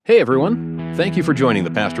Hey everyone, thank you for joining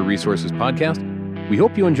the Pastor Resources Podcast. We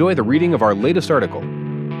hope you enjoy the reading of our latest article.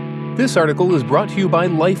 This article is brought to you by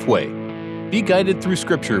Lifeway. Be guided through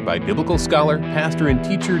Scripture by biblical scholar, pastor, and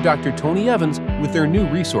teacher Dr. Tony Evans with their new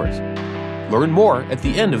resource. Learn more at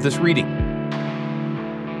the end of this reading.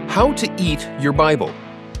 How to eat your Bible.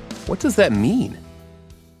 What does that mean?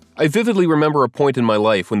 I vividly remember a point in my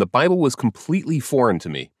life when the Bible was completely foreign to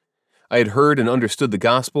me. I had heard and understood the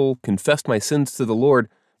gospel, confessed my sins to the Lord,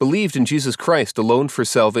 believed in Jesus Christ alone for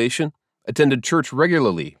salvation, attended church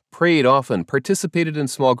regularly, prayed often, participated in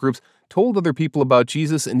small groups, told other people about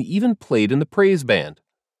Jesus, and even played in the praise band.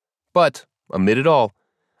 But, amid it all,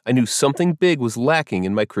 I knew something big was lacking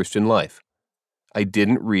in my Christian life. I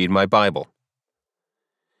didn't read my Bible.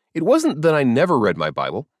 It wasn't that I never read my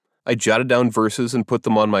Bible. I jotted down verses and put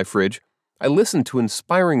them on my fridge. I listened to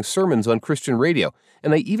inspiring sermons on Christian radio,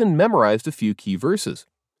 and I even memorized a few key verses.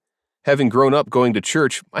 Having grown up going to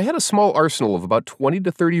church, I had a small arsenal of about 20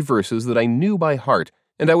 to 30 verses that I knew by heart,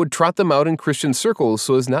 and I would trot them out in Christian circles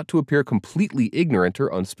so as not to appear completely ignorant or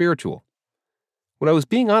unspiritual. When I was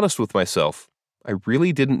being honest with myself, I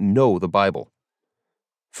really didn't know the Bible.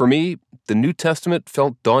 For me, the New Testament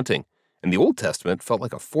felt daunting, and the Old Testament felt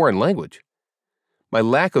like a foreign language. My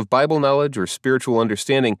lack of Bible knowledge or spiritual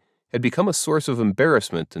understanding had become a source of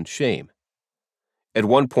embarrassment and shame. At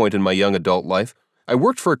one point in my young adult life, I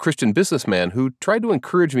worked for a Christian businessman who tried to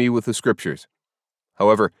encourage me with the Scriptures.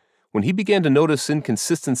 However, when he began to notice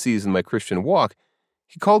inconsistencies in my Christian walk,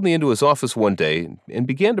 he called me into his office one day and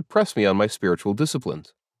began to press me on my spiritual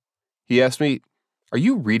disciplines. He asked me, "Are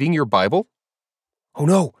you reading your Bible?" "Oh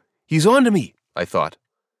no, he's on to me," I thought.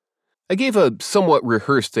 I gave a somewhat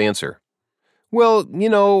rehearsed answer. "Well,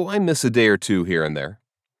 I miss a day or two here and there."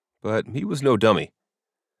 But he was no dummy.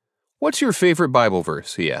 "What's your favorite Bible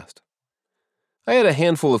verse?" he asked. I had a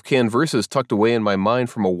handful of canned verses tucked away in my mind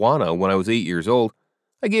from Awana when I was 8 years old.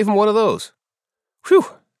 I gave him one of those. Whew,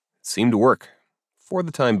 it seemed to work, for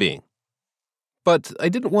the time being. But I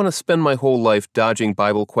didn't want to spend my whole life dodging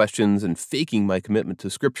Bible questions and faking my commitment to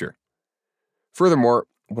Scripture. Furthermore,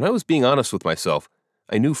 when I was being honest with myself,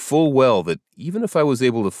 I knew full well that even if I was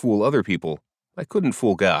able to fool other people, I couldn't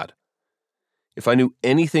fool God. If I knew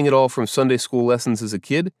anything at all from Sunday school lessons as a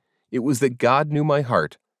kid, it was that God knew my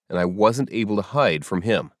heart, and I wasn't able to hide from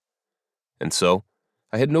Him. And so,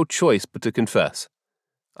 I had no choice but to confess.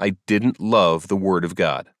 I didn't love the Word of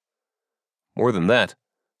God. More than that,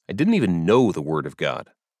 I didn't even know the Word of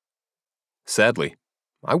God. Sadly,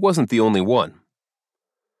 I wasn't the only one.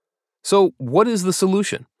 So, what is the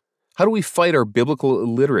solution? How do we fight our biblical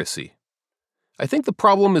illiteracy? I think the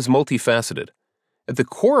problem is multifaceted. At the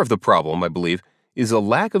core of the problem, I believe, is a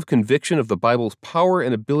lack of conviction of the Bible's power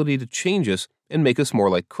and ability to change us and make us more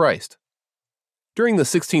like Christ. During the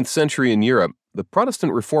 16th century in Europe, the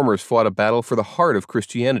Protestant reformers fought a battle for the heart of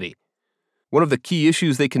Christianity. One of the key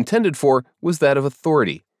issues they contended for was that of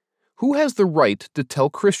authority. Who has the right to tell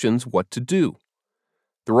Christians what to do?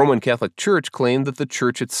 The Roman Catholic Church claimed that the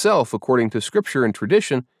Church itself, according to Scripture and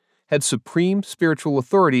tradition, had supreme spiritual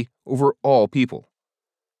authority over all people.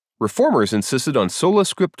 Reformers insisted on sola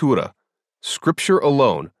scriptura, Scripture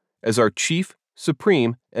alone, as our chief,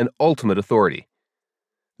 supreme, and ultimate authority.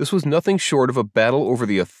 This was nothing short of a battle over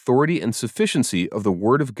the authority and sufficiency of the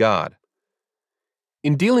Word of God.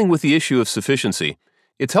 In dealing with the issue of sufficiency,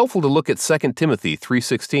 it's helpful to look at 2 Timothy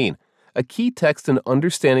 3:16, a key text in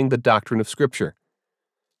understanding the doctrine of Scripture.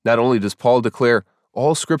 Not only does Paul declare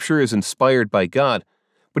all Scripture is inspired by God,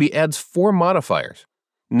 but he adds 4 modifiers,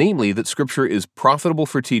 namely that Scripture is profitable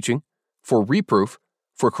for teaching, for reproof,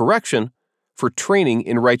 for correction, for training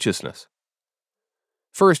in righteousness.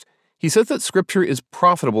 First, he says that Scripture is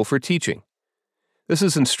profitable for teaching. This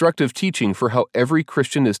is instructive teaching for how every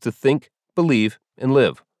Christian is to think, believe, and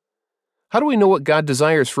live. How do we know what God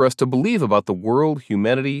desires for us to believe about the world,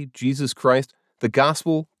 humanity, Jesus Christ, the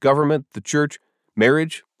gospel, government, the church,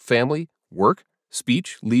 marriage, family, work,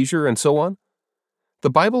 speech, leisure, and so on?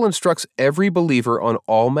 The Bible instructs every believer on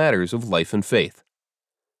all matters of life and faith.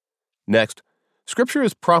 Next, Scripture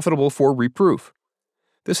is profitable for reproof.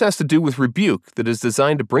 This has to do with rebuke that is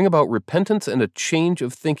designed to bring about repentance and a change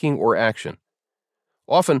of thinking or action.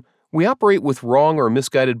 Often, we operate with wrong or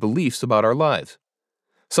misguided beliefs about our lives.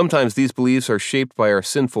 Sometimes these beliefs are shaped by our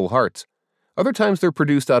sinful hearts. Other times they're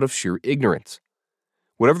produced out of sheer ignorance.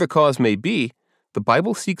 Whatever the cause may be, the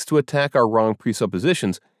Bible seeks to attack our wrong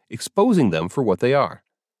presuppositions, exposing them for what they are.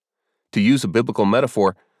 To use a biblical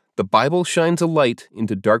metaphor, the Bible shines a light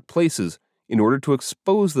into dark places in order to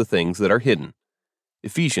expose the things that are hidden.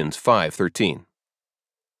 Ephesians 5:13.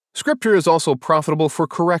 Scripture is also profitable for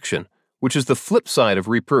correction, which is the flip side of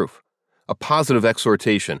reproof. a positive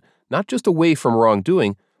exhortation, not just away from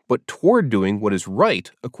wrongdoing, but toward doing what is right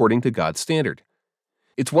according to God's standard.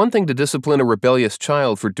 It's one thing to discipline a rebellious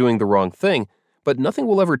child for doing the wrong thing, but nothing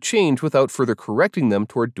will ever change without further correcting them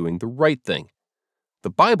toward doing the right thing. The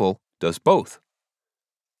Bible does both.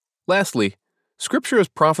 Lastly, Scripture is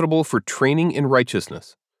profitable for training in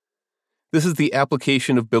righteousness. This is the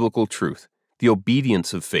application of biblical truth, the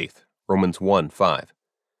obedience of faith, Romans 1:5.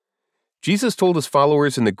 Jesus told his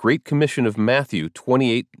followers in the Great Commission of Matthew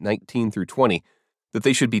 28:19-20 that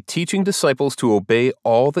they should be teaching disciples to obey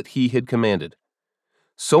all that he had commanded.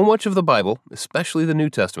 So much of the Bible, especially the New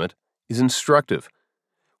Testament, is instructive.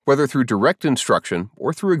 Whether through direct instruction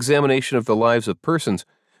or through examination of the lives of persons,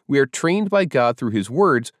 we are trained by God through his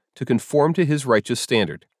words to conform to his righteous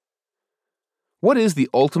standard. What is the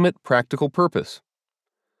ultimate practical purpose?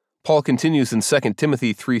 Paul continues in 2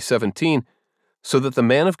 Timothy 3:17, so that the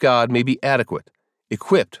man of God may be adequate,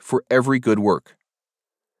 equipped for every good work.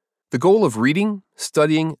 The goal of reading,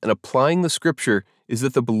 studying, and applying the Scripture is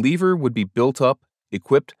that the believer would be built up,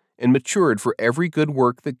 equipped, and matured for every good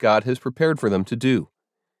work that God has prepared for them to do.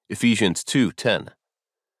 Ephesians 2:10.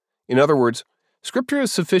 In other words, Scripture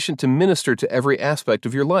is sufficient to minister to every aspect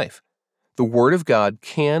of your life. The Word of God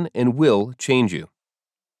can and will change you.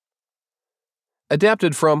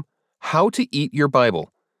 Adapted from How to Eat Your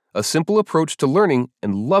Bible, A Simple Approach to Learning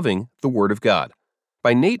and Loving the Word of God,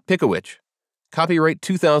 by Nate Pickowicz. Copyright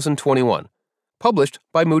 2021. Published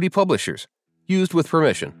by Moody Publishers. Used with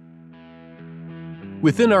permission.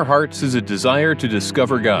 Within our hearts is a desire to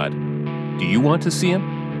discover God. Do you want to see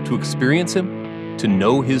Him? To experience Him? To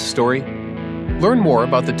know His story? Learn more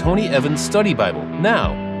about the Tony Evans Study Bible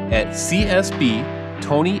now at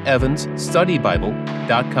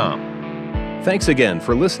csbtonyevansstudybible.com. Thanks again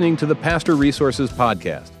for listening to the Pastor Resources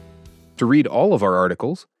Podcast. To read all of our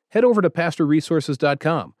articles, head over to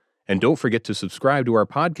pastorresources.com, and don't forget to subscribe to our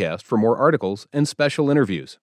podcast for more articles and special interviews.